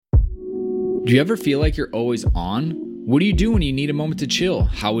Do you ever feel like you're always on? What do you do when you need a moment to chill?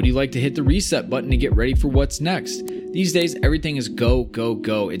 How would you like to hit the reset button to get ready for what's next? These days, everything is go, go,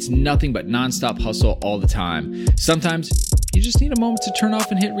 go. It's nothing but nonstop hustle all the time. Sometimes you just need a moment to turn off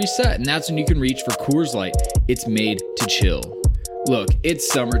and hit reset, and that's when you can reach for Coors Light. It's made to chill. Look, it's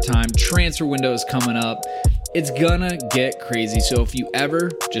summertime, transfer window is coming up. It's gonna get crazy, so if you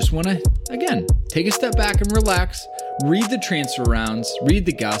ever just wanna, again, take a step back and relax, read the transfer rounds, read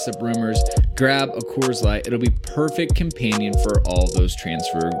the gossip rumors, grab a Coors Light. It'll be perfect companion for all those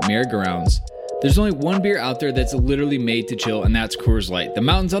transfer merry-go-rounds. There's only one beer out there that's literally made to chill, and that's Coors Light. The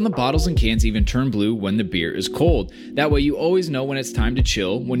mountains on the bottles and cans even turn blue when the beer is cold. That way you always know when it's time to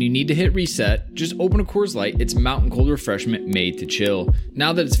chill. When you need to hit reset, just open a Coors Light. It's mountain cold refreshment made to chill.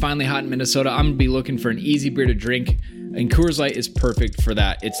 Now that it's finally hot in Minnesota, I'm going to be looking for an easy beer to drink, and Coors Light is perfect for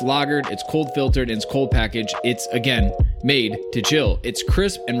that. It's lagered, it's cold filtered, and it's cold packaged. It's, again, made to chill. It's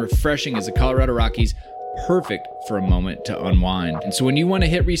crisp and refreshing as the Colorado Rockies. Perfect for a moment to unwind. And so when you want to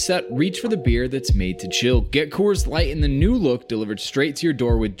hit reset, reach for the beer that's made to chill. Get Coors Light in the new look delivered straight to your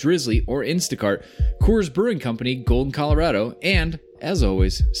door with Drizzly or Instacart. Coors Brewing Company, Golden, Colorado. And, as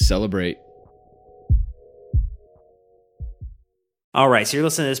always, celebrate. All right, so you're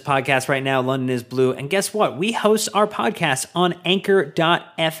listening to this podcast right now, London is Blue. And guess what? We host our podcast on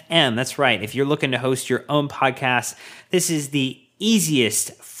Anchor.fm. That's right. If you're looking to host your own podcast, this is the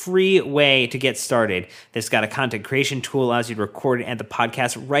easiest free way to get started. This got a content creation tool, allows you to record and the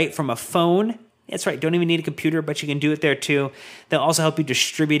podcast right from a phone. That's right, don't even need a computer, but you can do it there too. They'll also help you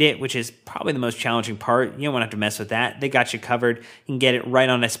distribute it, which is probably the most challenging part. You don't want to have to mess with that. They got you covered. You can get it right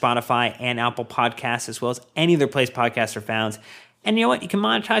on a Spotify and Apple Podcasts, as well as any other place podcasts are found. And you know what? You can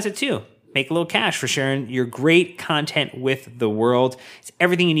monetize it too. Make a little cash for sharing your great content with the world. It's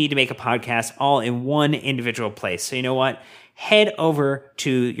everything you need to make a podcast all in one individual place. So you know what? Head over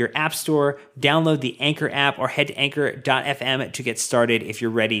to your app store, download the Anchor app, or head to anchor.fm to get started if you're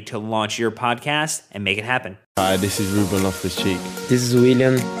ready to launch your podcast and make it happen. Hi, this is Ruben Loftus-Cheek. This is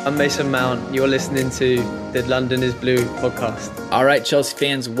William. I'm Mason Mount. You're listening to the London is Blue podcast. All right, Chelsea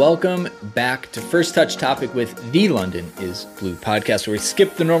fans, welcome back to First Touch Topic with the London is Blue podcast, where we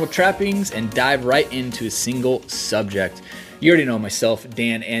skip the normal trappings and dive right into a single subject. You already know myself,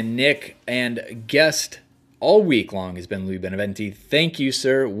 Dan, and Nick, and guest all week long has been Louis Beneventi. Thank you,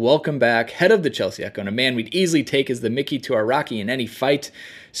 sir. Welcome back. Head of the Chelsea Echo, and a man we'd easily take as the Mickey to our Rocky in any fight.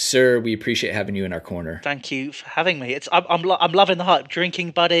 Sir, we appreciate having you in our corner. Thank you for having me. I'm loving the hype. Drinking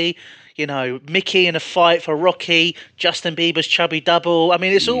buddy, you know, Mickey in a fight for Rocky, Justin Bieber's chubby double. I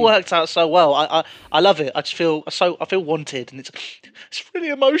mean, it's all worked out so well. I love it. I feel wanted, and it's really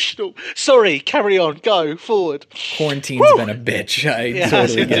emotional. Sorry, carry on. Go forward. Quarantine's been a bitch. I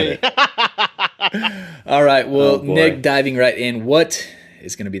totally get it. All right, well, Nick, diving right in, what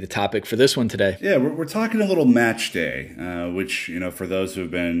is going to be the topic for this one today? Yeah, we're talking a little match day, which, you know, for those who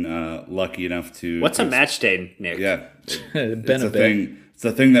have been lucky enough to... What's a match day, Nick? Yeah. It's a thing. It's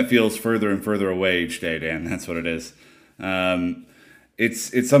a thing that feels further and further away each day, Dan. That's what it is.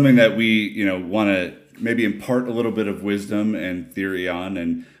 It's something that we, you know, want to maybe impart a little bit of wisdom and theory on,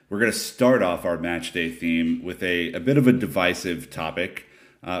 and we're going to start off our match day theme with a bit of a divisive topic.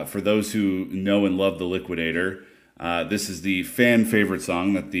 For those who know and love The Liquidator, this is the fan favorite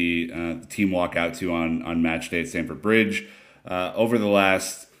song that the team walk out to on match day at Stamford Bridge. Over the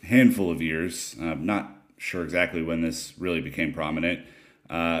last handful of years, not sure exactly when this really became prominent,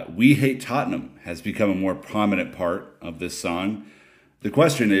 We Hate Tottenham has become a more prominent part of this song. The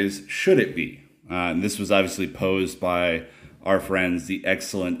question is, should it be? And this was obviously posed by our friends, the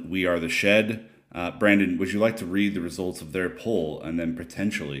excellent We Are The Shed. Brandon, would you like to read the results of their poll and then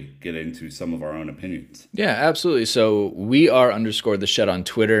potentially get into some of our own opinions? Yeah, absolutely. So we are _the Shed on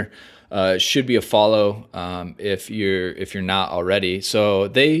Twitter. Should be a follow if you're not already. So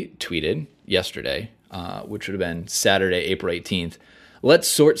they tweeted yesterday, which would have been Saturday, April 18th. Let's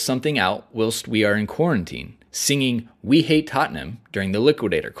sort something out whilst we are in quarantine. Singing We Hate Tottenham during The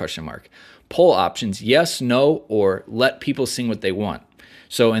Liquidator, ? Poll options, yes, no, or let people sing what they want.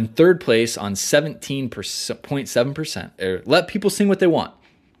 So in third place on 17.7%, let people sing what they want.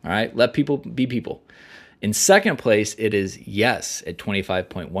 All right, let people be people. In second place, it is yes at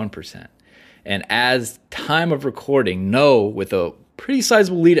 25.1%. And as time of recording, no with a pretty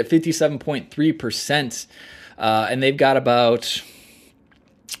sizable lead at 57.3%. And they've got about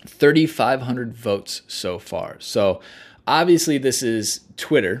 3,500 votes so far. So obviously this is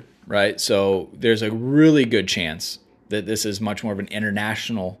Twitter, right? So there's a really good chance that this is much more of an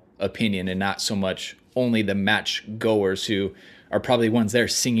international opinion and not so much only the match goers who are probably ones there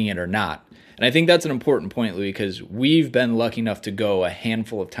singing it or not. And I think that's an important point, Louis, because we've been lucky enough to go a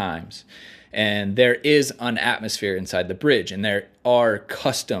handful of times. And there is an atmosphere inside the bridge, and there are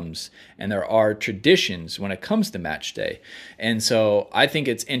customs and there are traditions when it comes to match day. And so I think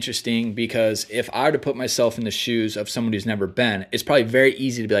it's interesting because if I were to put myself in the shoes of someone who's never been, it's probably very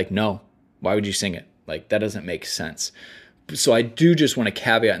easy to be like, no, why would you sing it? Like, that doesn't make sense. So I do just want to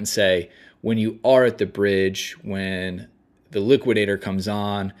caveat and say, when you are at the bridge, when the liquidator comes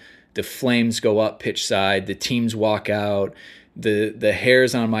on, the flames go up pitch side, the teams walk out, the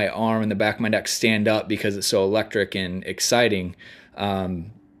hairs on my arm and the back of my neck stand up because it's so electric and exciting.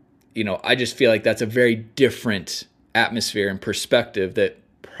 I just feel like that's a very different atmosphere and perspective that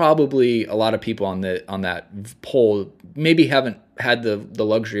probably a lot of people on that poll maybe haven't had the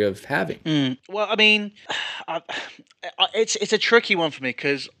luxury of having. Well, I mean, it's a tricky one for me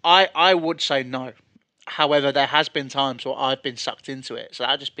because I would say no. However, there has been times where I've been sucked into it, so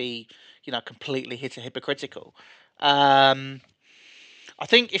that'd just be completely hypocritical. I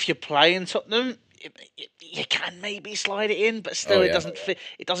think if you're playing Tottenham, you can maybe slide it in, but still, it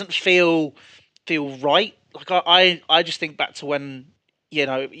doesn't feel right. Like I just think back to when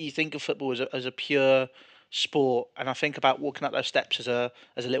you think of football as a pure sport, and I think about walking up those steps as a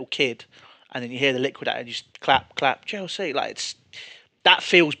little kid, and then you hear the liquidator and you just clap Chelsea. Like that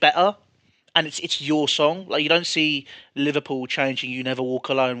feels better. And it's your song. Like, you don't see Liverpool changing "You Never Walk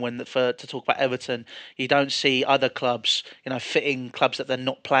Alone" to talk about Everton. You don't see other clubs, fitting clubs that they're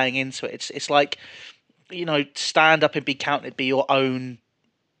not playing into it. It's like, stand up and be counted, be your own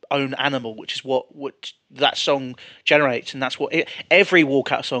animal, which is what that song generates, and that's what every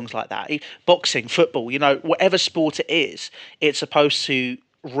walkout song's like that. Boxing, football, whatever sport it is, it's supposed to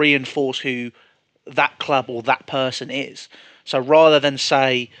reinforce who that club or that person is. So rather than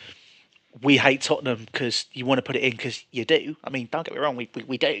say, we hate Tottenham because you want to put it in because you do. I mean, don't get me wrong, we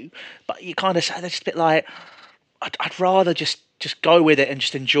do. But you kind of say that's a bit like, I'd rather just go with it and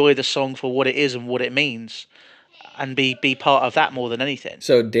just enjoy the song for what it is and what it means, and be part of that more than anything.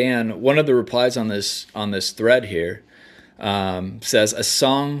 So Dan, one of the replies on this thread here says, a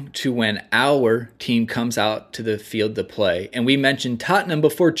song to when our team comes out to the field to play. And we mentioned Tottenham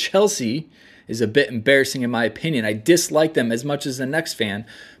before Chelsea is a bit embarrassing in my opinion. I dislike them as much as the next fan,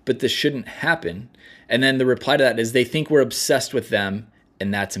 but this shouldn't happen. And then the reply to that is they think we're obsessed with them,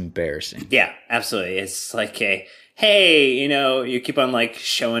 and that's embarrassing. Yeah, absolutely. It's like hey, you keep on like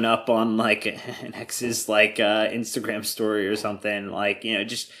showing up on like an ex's like Instagram story or something. Like,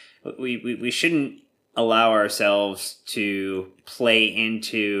 just we shouldn't allow ourselves to play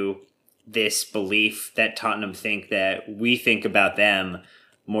into this belief that Tottenham think that we think about them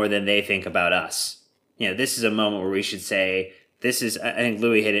more than they think about us. This is a moment where we should say, I think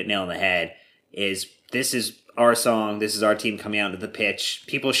Louis hit it nail on the head, this is our song, this is our team coming out to the pitch.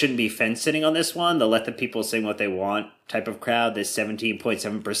 People shouldn't be fence sitting on this one. They'll let the people sing what they want type of crowd, this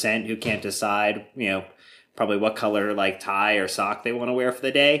 17.7% who can't decide, probably what color like tie or sock they want to wear for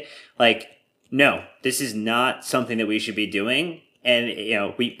the day. Like, no, this is not something that we should be doing. And,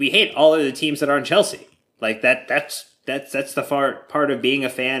 we hate all of the teams that aren't Chelsea. Like that's the part of being a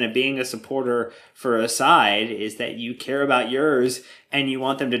fan and being a supporter for a side, is that you care about yours and you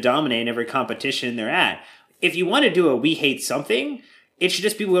want them to dominate every competition they're at. If you want to do a we hate something, it should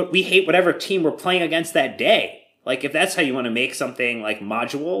just be we hate whatever team we're playing against that day. Like, if that's how you want to make something like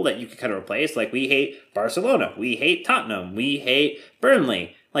module that you can kind of replace, like we hate Barcelona, we hate Tottenham, we hate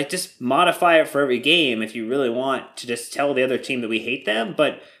Burnley. Like, just modify it for every game if you really want to just tell the other team that we hate them.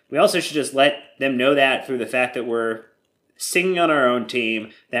 But we also should just let them know that through the fact that we're singing on our own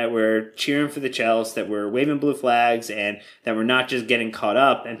team, that we're cheering for the Chelsea, that we're waving blue flags, and that we're not just getting caught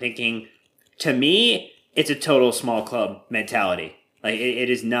up and thinking, to me, it's a total small club mentality. Like, it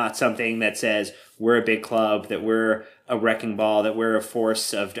is not something that says we're a big club, that we're a wrecking ball, that we're a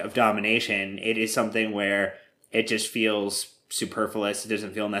force of domination. It is something where it just feels superfluous. It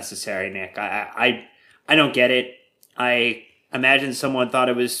doesn't feel necessary, Nick. I don't get it. I imagine someone thought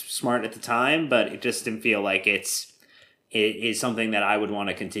it was smart at the time, but it just didn't feel like it is something that I would want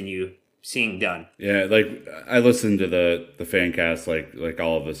to continue seeing done. Yeah, like I listen to the fan cast like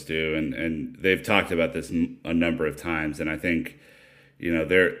all of us do, and they've talked about this a number of times, and I think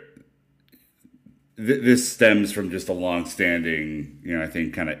this stems from just a long-standing, I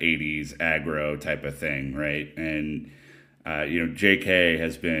think kind of 80s aggro type of thing, right? And JK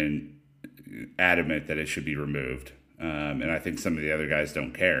has been adamant that it should be removed, and I think some of the other guys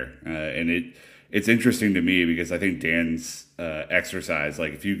don't care, and it's interesting to me because I think Dan's exercise,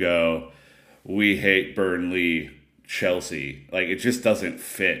 like if you go, we hate Burnley, Chelsea, like it just doesn't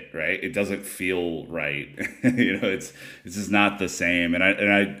fit, right? It doesn't feel right. It's just not the same.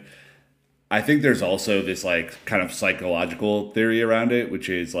 And I think there's also this like kind of psychological theory around it, which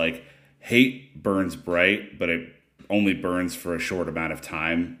is like, hate burns bright, but it only burns for a short amount of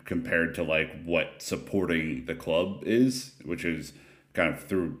time compared to like what supporting the club is, which is kind of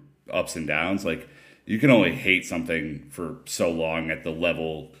through ups and downs. Like, you can only hate something for so long at the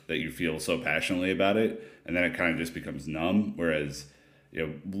level that you feel so passionately about it, and then it kind of just becomes numb. Whereas,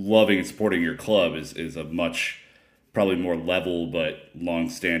 loving and supporting your club is a much probably more level but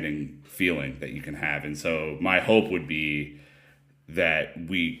long-standing feeling that you can have. And so my hope would be that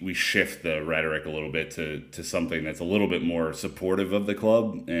we shift the rhetoric a little bit to something that's a little bit more supportive of the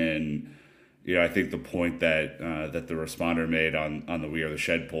club. And I think the point that that the responder made on the We Are the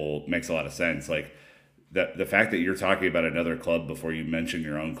Shed poll makes a lot of sense. Like, the fact that you're talking about another club before you mention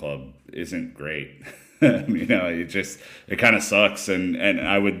your own club isn't great. It kind of sucks. And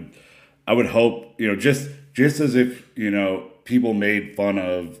I would hope, just as if, people made fun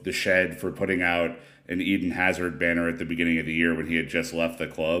of the Shed for putting out an Eden Hazard banner at the beginning of the year when he had just left the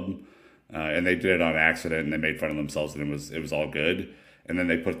club, and they did it on accident and they made fun of themselves and it was all good. And then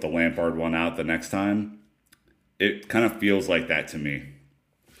they put the Lampard one out the next time. It kind of feels like that to me.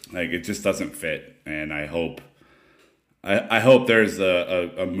 Like, it just doesn't fit. And I hope there's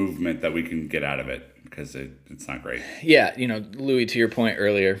a movement that we can get out of it, because it's not great. Yeah, Louis, to your point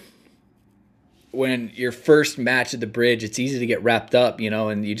earlier, when your first match at the Bridge, it's easy to get wrapped up,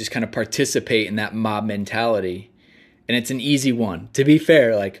 and you just kind of participate in that mob mentality. And it's an easy one. To be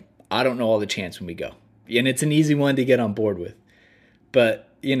fair, like, I don't know all the chants when we go. And it's an easy one to get on board with. But,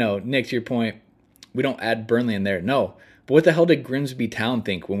 Nick, to your point, we don't add Burnley in there. No. But what the hell did Grimsby Town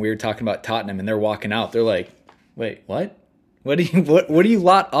think when we were talking about Tottenham and they're walking out? They're like, wait, what? What are you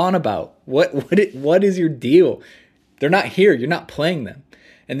lot on about? What is your deal? They're not here. You're not playing them.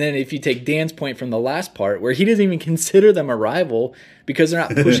 And then if you take Dan's point from the last part, where he doesn't even consider them a rival because they're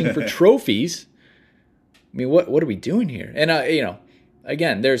not pushing for trophies. I mean, what are we doing here? And,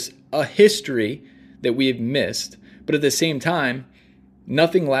 again, there's a history that we have missed. But at the same time,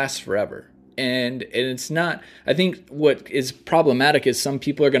 nothing lasts forever. And it's not, I think what is problematic is some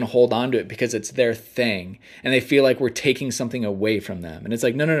people are going to hold on to it because it's their thing. And they feel like we're taking something away from them. And it's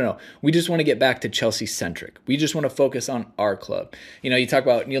like, no. We just want to get back to Chelsea-centric. We just want to focus on our club. You talk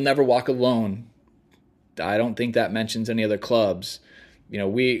about You'll Never Walk Alone. I don't think that mentions any other clubs.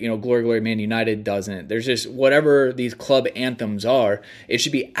 Glory, Glory, Man United doesn't. There's just whatever these club anthems are, it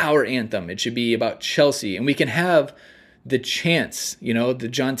should be our anthem. It should be about Chelsea. And we can have the chants, the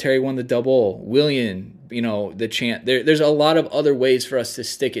John Terry won the double, Willian, the chant. There's a lot of other ways for us to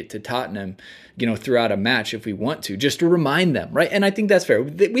stick it to Tottenham, throughout a match if we want to, just to remind them, right? And I think that's fair.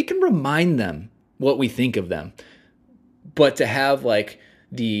 We can remind them what we think of them. But to have like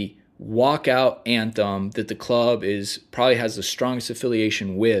the walkout anthem that the club probably has the strongest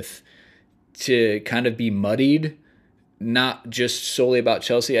affiliation with, to kind of be muddied, not just solely about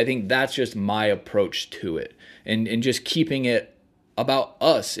Chelsea, I think that's just my approach to it. And just keeping it about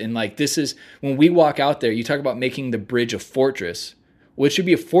us. And like, this is when we walk out there, you talk about making the Bridge a fortress. Well, it should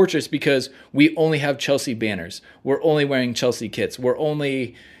be a fortress because we only have Chelsea banners. We're only wearing Chelsea kits. We're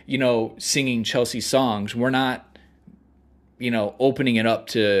only, singing Chelsea songs. We're not, opening it up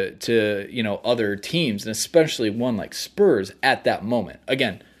to other teams, and especially one like Spurs at that moment.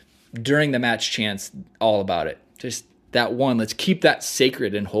 Again, during the match chants, all about it. Just that one, let's keep that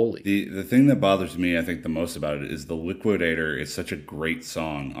sacred and holy. The thing that bothers me, I think, the most about it is The Liquidator is such a great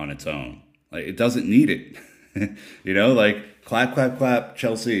song on its own. Like, it doesn't need it. Like, clap, clap, clap,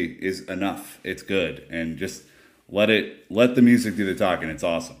 Chelsea is enough. It's good. And just let the music do the talking. It's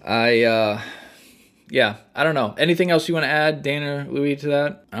awesome. I don't know. Anything else you want to add, Dan or Louis, to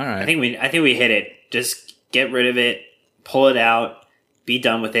that? All right. I think we hit it. Just get rid of it, pull it out, be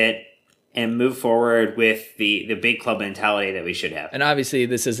done with it, and move forward with the big club mentality that we should have. And obviously,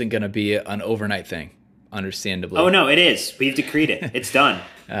 this isn't going to be an overnight thing, understandably. Oh, no, it is. We've decreed it. It's done.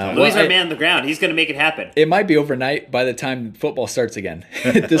 Louis our man on the ground. He's going to make it happen. It might be overnight by the time football starts again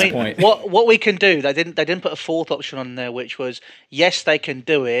at this point. What we can do, they didn't put a fourth option on there, which was, yes, they can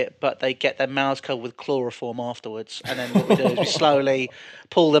do it, but they get their mouths covered with chloroform afterwards. And then what we do is we slowly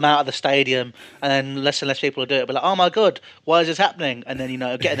pull them out of the stadium, and then less and less people will do it. But like, oh my God, why is this happening? And then,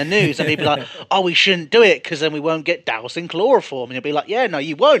 get in the news, and people be like, oh, we shouldn't do it because then we won't get doused in chloroform. And you'll be like, yeah, no,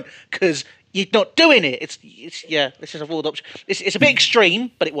 you won't, because you're not doing it. It's this is a fourth option. It's a bit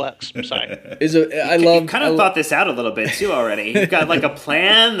extreme, but it works. So you kind of thought this out a little bit too already. You've got like a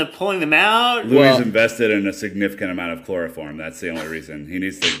plan, the pulling them out. Louis invested in a significant amount of chloroform. That's the only reason. He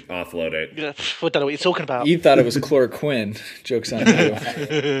needs to offload it. I don't know what you're talking about. You thought it was chloroquine. Joke's on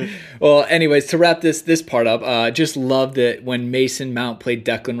you. Well, anyways, to wrap this part up, just loved it when Mason Mount played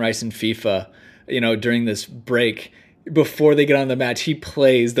Declan Rice in FIFA, during this break. before they get on the match, he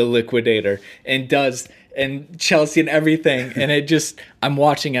plays the Liquidator and Chelsea and everything. And I'm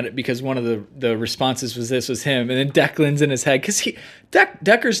watching at it because one of the responses was him. And then Declan's in his head because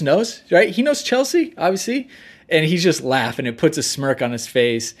Deckers knows, right? He knows Chelsea, obviously. And he's just laughing. It puts a smirk on his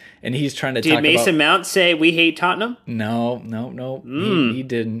face. And he's trying to talk about... Did Mason Mount say, "We hate Tottenham"? No. He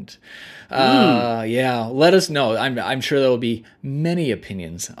didn't. Yeah, let us know. I'm sure there will be many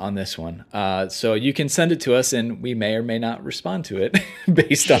opinions on this one. So you can send it to us, and we may or may not respond to it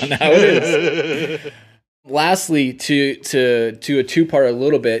based on how it is. Lastly, to a two-part a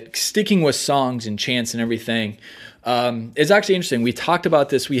little bit, sticking with songs and chants and everything, it's actually interesting. We talked about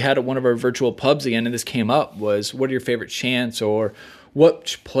this. We had at one of our virtual pubs again, and this came up, was what are your favorite chants, or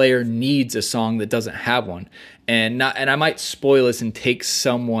what player needs a song that doesn't have one? And I might spoil this and take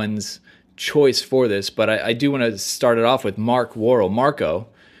someone's choice for this, but I do want to start it off with Mark Worrell. Marco,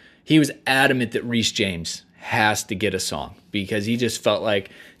 he was adamant that Reece James has to get a song because he just felt like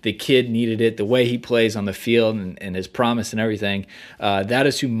the kid needed it, the way he plays on the field and his promise and everything. That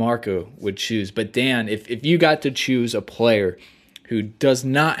is who Marco would choose. But Dan, if you got to choose a player who does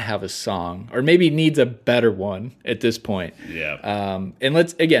not have a song, or maybe needs a better one at this point. Yeah. And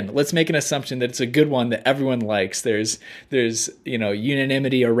let's make an assumption that it's a good one that everyone likes. There's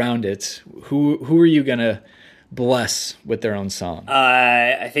unanimity around it. Who are you gonna bless with their own song?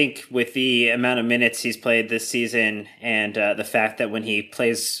 I think with the amount of minutes he's played this season and the fact that when he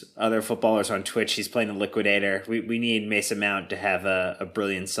plays other footballers on Twitch, he's playing a Liquidator. We need Mason Mount to have a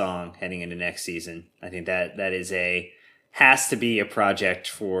brilliant song heading into next season. I think that has to be a project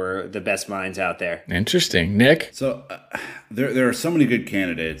for the best minds out there. Interesting. Nick? So there are so many good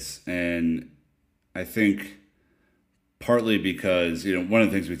candidates, and I think partly because, one of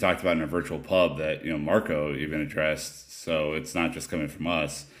the things we talked about in our virtual pub that, Marco even addressed, so it's not just coming from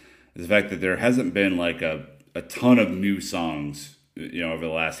us, is the fact that there hasn't been like a ton of new songs, over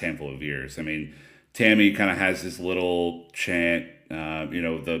the last handful of years. I mean, Tammy kind of has this little chant.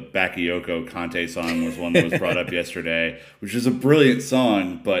 The Bakayoko Conte song was one that was brought up yesterday, which is a brilliant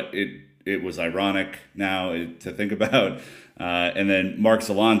song, but it was ironic now to think about. And then Marcos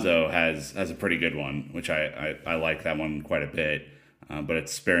Alonso has a pretty good one, which I like that one quite a bit, but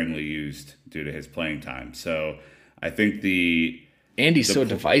it's sparingly used due to his playing time. So I think Andy's so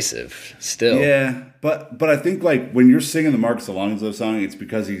divisive still. Yeah, but I think like when you're singing the Marcos Alonso song, it's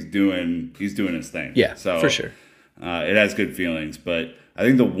because he's doing his thing. Yeah, so for sure. It has good feelings, but I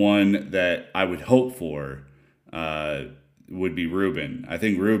think the one that I would hope for would be Ruben. I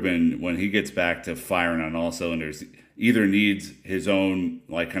think Ruben, when he gets back to firing on all cylinders, either needs his own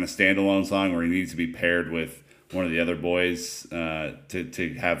like kind of standalone song, or he needs to be paired with one of the other boys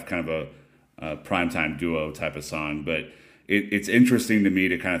to have kind of a primetime duo type of song. But it's interesting to me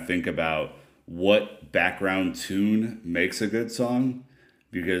to kind of think about what background tune makes a good song,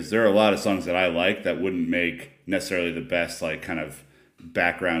 because there are a lot of songs that I like that wouldn't make necessarily the best like kind of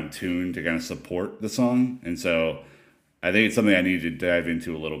background tune to kind of support the song. And so I think it's something I need to dive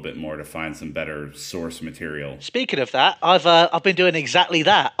into a little bit more to find some better source material. Speaking of that, I've been doing exactly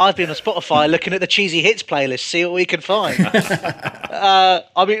that. I've been on Spotify looking at the cheesy hits playlist, see what we can find. I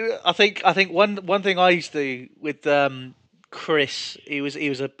think one thing I used to do with Chris, he was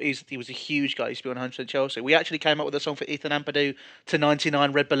a huge guy. He used to be on 100% Chelsea. We actually came up with a song for Ethan Ampadu to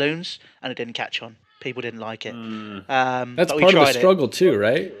 99 Red Balloons, and it didn't catch on. People didn't like it. That's part of the struggle too,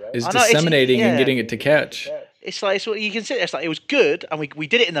 right? Is disseminating and getting it to catch. It's like you can sit there. It's like it was good, and we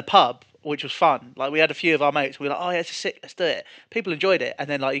did it in the pub, which was fun. Like we had a few of our mates. We were like, oh yeah, it's sick. Let's do it. People enjoyed it, and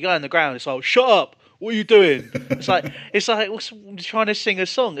then like you go on the ground. It's like, shut up. What are you doing? it's like I'm trying to sing a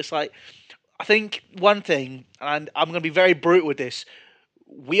song. It's like, I think one thing, and I'm going to be very brutal with this.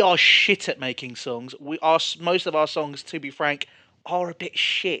 We are shit at making songs. Most of our songs, to be frank, are a bit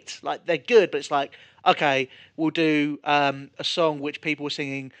shit. Like they're good, but it's like, okay, we'll do a song which people were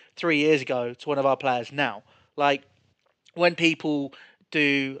singing 3 years ago to one of our players now. Like when people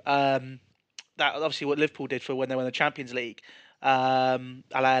do that, obviously what Liverpool did for when they won the Champions League. LA.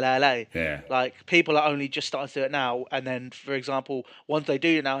 Yeah. Like people are only just starting to do it now, and then for example, one they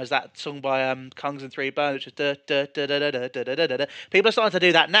do now is that song by Kungs and Three Burns, which is da da da da da da da da da. People are starting to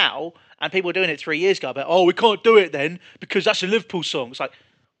do that now, and people were doing it 3 years ago. But we can't do it then because that's a Liverpool song. It's like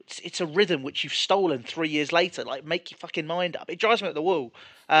it's a rhythm which you've stolen 3 years later. Like make your fucking mind up. It drives me up the wall.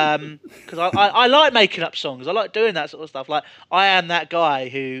 Because I like making up songs. I like doing that sort of stuff. Like I am that guy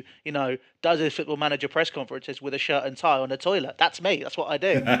who does his Football Manager press conferences with a shirt and tie on the toilet. That's me. That's what I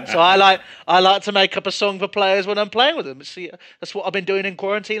do. So I like to make up a song for players when I'm playing with them. See, that's what I've been doing in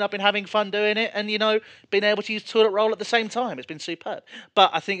quarantine. I've been having fun doing it, and being able to use toilet roll at the same time. It's been superb.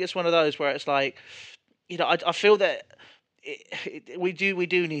 But I think it's one of those where it's like, I feel that we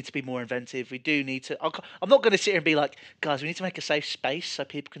do need to be more inventive. We do need to. I'm not going to sit here and be like, guys, we need to make a safe space so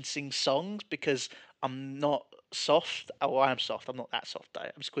people can sing songs, because I'm not soft. Oh, I am soft. I'm not that soft though.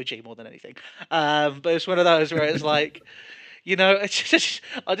 I'm squidgy more than anything. But it's one of those where it's like,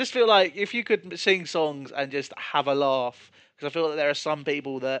 I just feel like if you could sing songs and just have a laugh, because I feel that there are some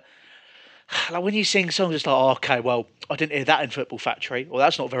people that, like, when you sing songs, it's like, oh, okay, well, I didn't hear that in Football Factory. Well,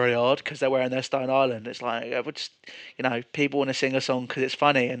 that's not very hard because they're wearing their Stone Island. It's like, people want to sing a song because it's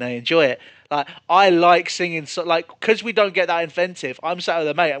funny and they enjoy it. Like, I like singing, because we don't get that inventive. I'm sat with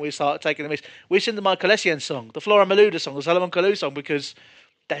a mate and we start taking the miss. We sing the Michael Essien song, the Flora Malouda song, the Salomon Kalou song, because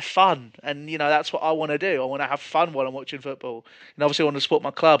they're fun. And, that's what I want to do. I want to have fun while I'm watching football. And obviously I want to support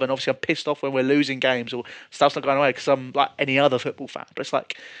my club. And obviously I'm pissed off when we're losing games or stuff's not going away because I'm like any other football fan. But it's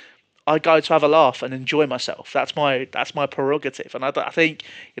like, I go to have a laugh and enjoy myself. That's my prerogative. And I think,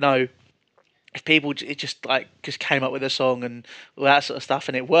 if people just came up with a song and all that sort of stuff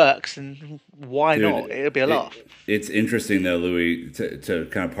and it works, then why not? It'll be a laugh. It's interesting though, Louis, to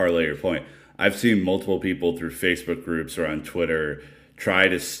kind of parlay your point. I've seen multiple people through Facebook groups or on Twitter try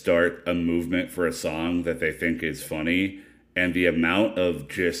to start a movement for a song that they think is funny, and the amount of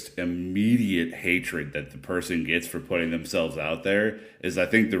just immediate hatred that the person gets for putting themselves out there is, I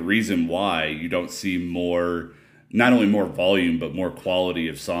think, the reason why you don't see not only more volume, but more quality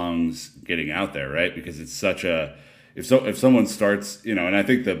of songs getting out there, right? Because it's such a, if someone starts, and I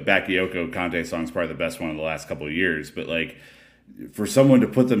think the Bakayoko Kante song is probably the best one in the last couple of years, but like, for someone to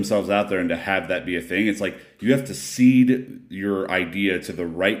put themselves out there and to have that be a thing, it's like you have to seed your idea to the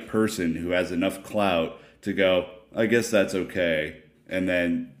right person who has enough clout to go, I guess that's okay. And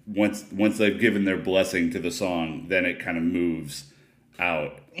then once they've given their blessing to the song, then it kind of moves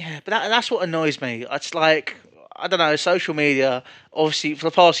out. Yeah, but that's what annoys me. It's like, I don't know, social media, obviously for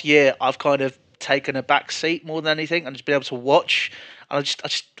the past year, I've kind of taken a back seat more than anything and just been able to watch. And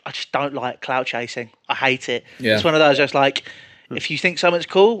I just don't like clout chasing. I hate it. Yeah. It's one of those just like, if you think something's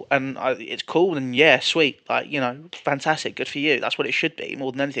cool and it's cool, then yeah, sweet. Like, fantastic, good for you. That's what it should be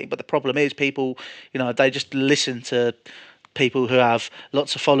more than anything. But the problem is people, they just listen to people who have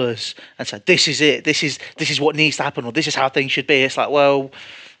lots of followers and say, this is it. This is what needs to happen, or this is how things should be. It's like, well,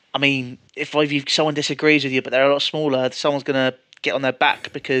 I mean, if someone disagrees with you, but they're a lot smaller, someone's going to get on their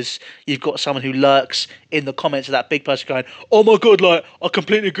back because you've got someone who lurks in the comments of that big person going, oh my God, like, I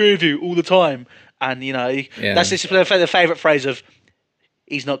completely agree with you all the time. And, that's the favourite phrase of,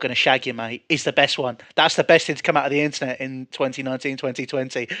 he's not going to shag you, mate. It's the best one. That's the best thing to come out of the internet in 2019,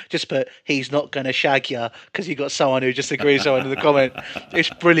 2020. Just put, he's not going to shag you, because you got someone who just agrees with someone in the comment. It's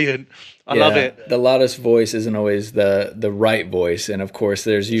brilliant. I love it. The loudest voice isn't always the right voice. And, of course,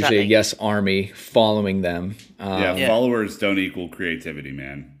 there's usually a yes army following them. Followers don't equal creativity,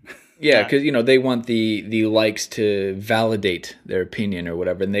 man. Yeah, because, they want the likes to validate their opinion or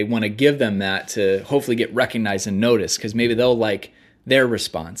whatever, and they want to give them that to hopefully get recognized and noticed, because maybe they'll like their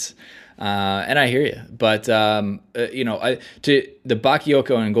response. And I hear you. But, to the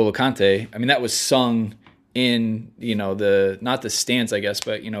Bakayoko and N'Golo Kante, I mean, that was sung in, not the stands, I guess,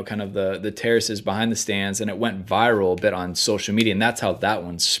 but, kind of the terraces behind the stands, and it went viral a bit on social media, and that's how that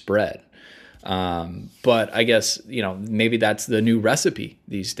one spread. But I guess, maybe that's the new recipe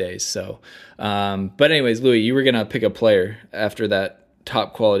these days. So, but anyways, Louis, you were going to pick a player after that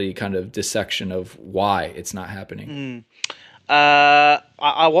top quality kind of dissection of why it's not happening. I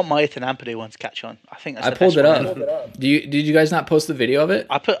want my Ethan Ampadu one to catch on. I think that's I pulled it up. Did you guys not post the video of it?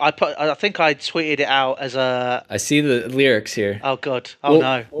 I think I tweeted it out as a. I see the lyrics here. Oh God!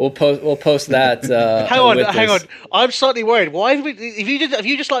 No! We'll post that. hang on. I'm slightly worried. Why have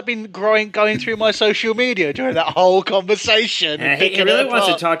you just like been going through my social media during that whole conversation? He really wants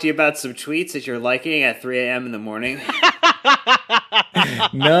to talk to you about some tweets that you're liking at 3 a.m. in the morning.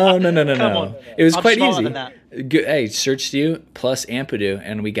 No. Come on. It was I'm quite smarter easy. than that. Hey, searched you plus Ampadu,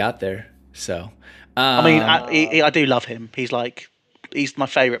 and we got there. So, I mean, I do love him. He's my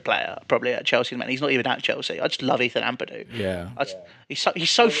favourite player, probably at Chelsea. Man, he's not even at Chelsea. I just love Ethan Ampadu. Yeah, he's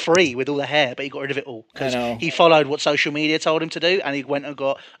so free with all the hair, but he got rid of it all because he followed what social media told him to do, and he went and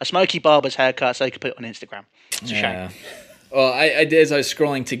got a Smokey Barber's haircut so he could put it on Instagram. It's a shame. Well, I did, as I was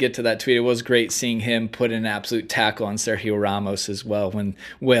scrolling to get to that tweet, it was great seeing him put in an absolute tackle on Sergio Ramos as well when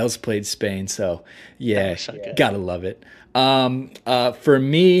Wales played Spain. So, yeah, gotta love it. For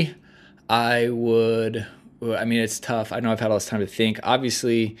me, it's tough. I know I've had all this time to think.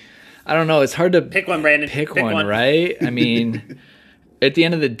 Obviously, I don't know. It's hard to pick one, Brandon. Pick one, right? I mean, at the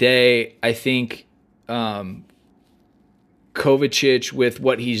end of the day, I think Kovacic, with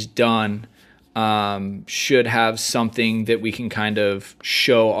what he's done, should have something that we can kind of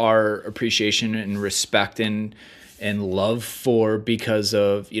show our appreciation and respect and love for, because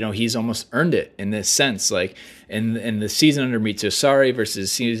of, he's almost earned it in this sense. Like in the season under Maurizio Sarri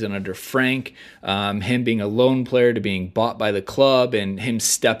versus season under Frank, him being a lone player to being bought by the club and him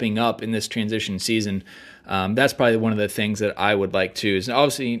stepping up in this transition season. That's probably one of the things that I would like to is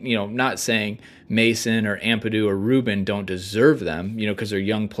obviously, not saying Mason or Ampadu or Ruben don't deserve them, because they're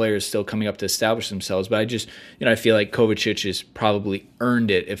young players still coming up to establish themselves. But I just, I feel like Kovacic has probably earned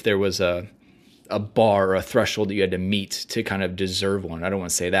it if there was a bar or a threshold that you had to meet to kind of deserve one. I don't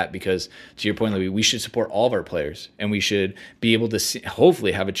want to say that because, to your point, Louis, we should support all of our players and we should be able to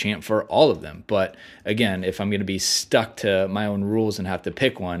hopefully have a chant for all of them. But again, if I'm going to be stuck to my own rules and have to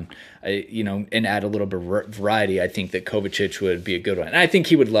pick one, and add a little bit of variety, I think that Kovacic would be a good one. And I think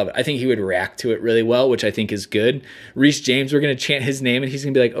he would love it. I think he would react to it really well, which I think is good. Reece James, we're going to chant his name and he's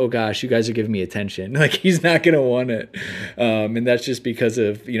going to be like, oh gosh, you guys are giving me attention. Like, he's not going to want it. And that's just because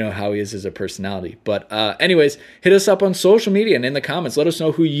of, how he is as a personality. But anyways, hit us up on social media and in the comments. Let us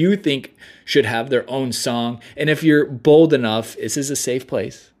know who you think should have their own song. And if you're bold enough, this is a safe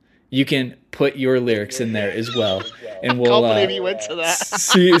place. You can put your lyrics in there as well, and we'll can't believe you went to that.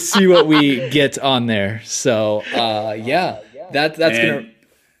 see what we get on there. So that's gonna.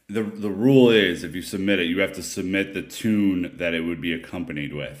 The rule is, if you submit it, you have to submit the tune that it would be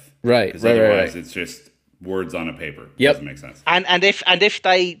accompanied with. Right. Otherwise, it's just words on a paper. Yep. Doesn't make sense. And if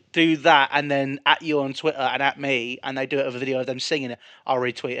they do that and then at you on Twitter and at me and they do it with a video of them singing it, I'll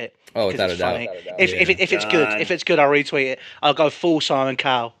retweet it. Oh, without a doubt. If it's good, I'll retweet it. I'll go full Simon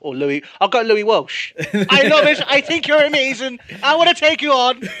Cowell or Louis. I'll go Louis Walsh. I love it. I think you're amazing. I want to take you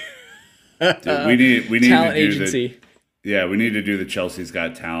on. Dude, we need talent to do agency. we need to do the Chelsea's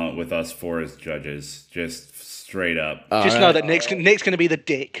Got Talent with us four as judges. Just straight up. Just know that Nick's going to be the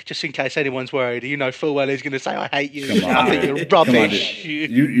dick, just in case anyone's worried. You know full well he's going to say, I hate you. I think you're rubbish.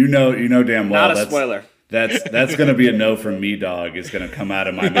 You know damn well. Not a spoiler. That's going to be a no from me, dog. It's going to come out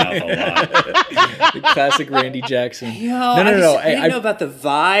of my mouth a lot. The classic Randy Jackson. No. I didn't know about the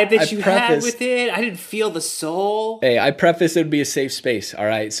vibe that you had with it. I didn't feel the soul. Hey, I preface it would be a safe space, all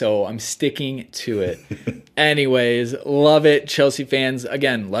right? So I'm sticking to it. Anyways, love it. Chelsea fans,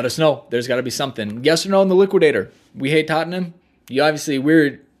 again, let us know. There's got to be something. Yes or no on the Liquidator? We hate Tottenham?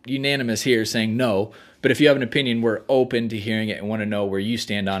 We're unanimous here saying no. But if you have an opinion, we're open to hearing it and want to know where you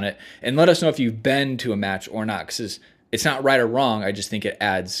stand on it. And let us know if you've been to a match or not, because it's not right or wrong. I just think it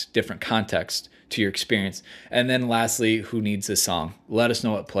adds different context to your experience. And then lastly, who needs this song? Let us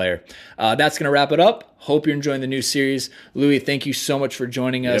know what player. That's going to wrap it up. Hope you're enjoying the new series. Louis, thank you so much for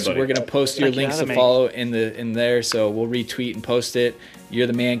joining us. We're going to post your links to follow in there, so we'll retweet and post it. You're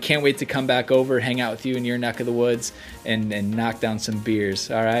the man. Can't wait to come back over, hang out with you in your neck of the woods, and knock down some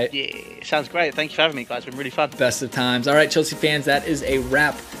beers. All right? Yeah, sounds great. Thank you for having me, guys. It's been really fun. Best of times. All right, Chelsea fans, that is a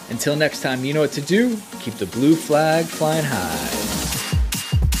wrap. Until next time, you know what to do. Keep the blue flag flying high.